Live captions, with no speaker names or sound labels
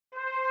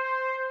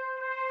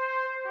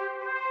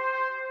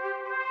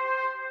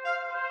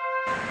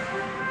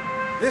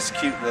This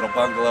cute little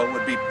bungalow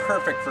would be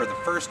perfect for the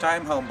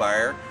first-time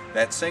homebuyer,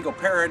 that single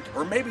parent,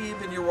 or maybe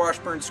even your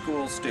Washburn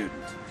School student.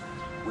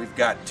 We've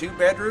got 2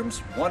 bedrooms,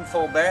 1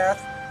 full bath,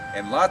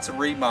 and lots of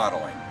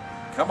remodeling.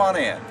 Come on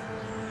in.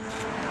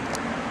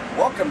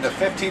 Welcome to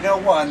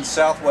 1501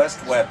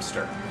 Southwest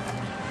Webster.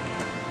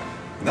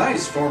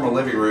 Nice formal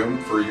living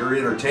room for your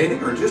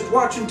entertaining or just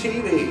watching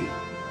TV.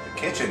 The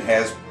kitchen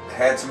has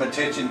had some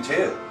attention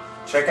too.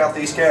 Check out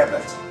these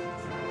cabinets.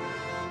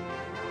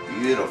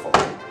 Beautiful.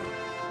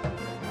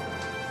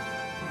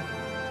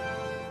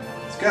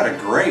 It's got a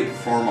great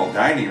formal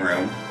dining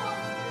room.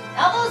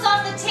 Elbows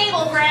off the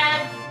table,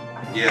 Brad.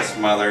 Yes,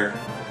 Mother.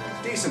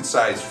 Decent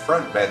sized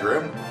front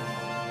bedroom.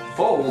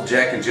 Full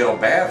Jack and Jill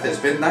bath has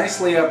been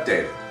nicely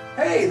updated.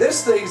 Hey,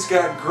 this thing's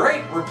got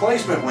great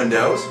replacement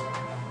windows.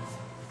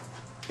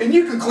 And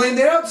you can clean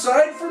the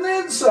outside from the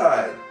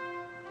inside.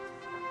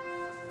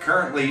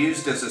 Currently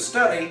used as a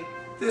study,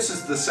 this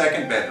is the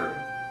 2nd bedroom.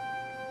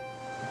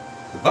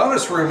 The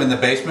bonus room in the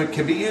basement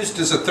can be used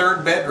as a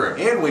 3rd bedroom.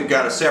 And we've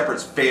got a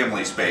separate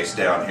family space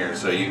down here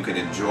so you can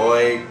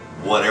enjoy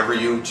whatever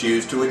you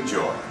choose to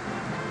enjoy.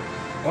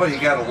 Well, you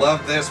gotta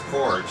love this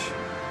porch.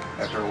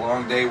 After a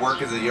long day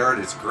working in the yard,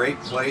 it's a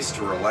great place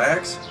to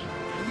relax.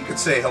 And you can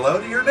say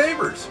hello to your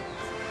neighbors.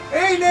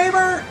 Hey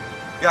neighbor!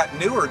 Got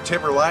newer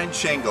timberline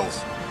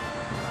shingles.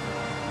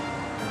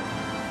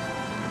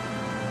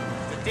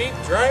 The deep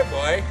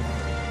driveway.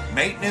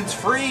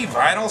 Maintenance-free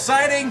vinyl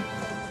siding.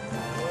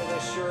 Well,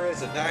 this sure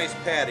is a nice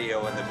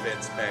patio in the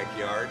fenced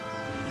backyard.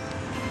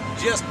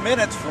 Just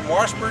minutes from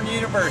Washburn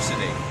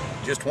University.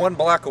 Just 1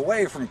 block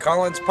away from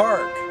Collins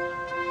Park.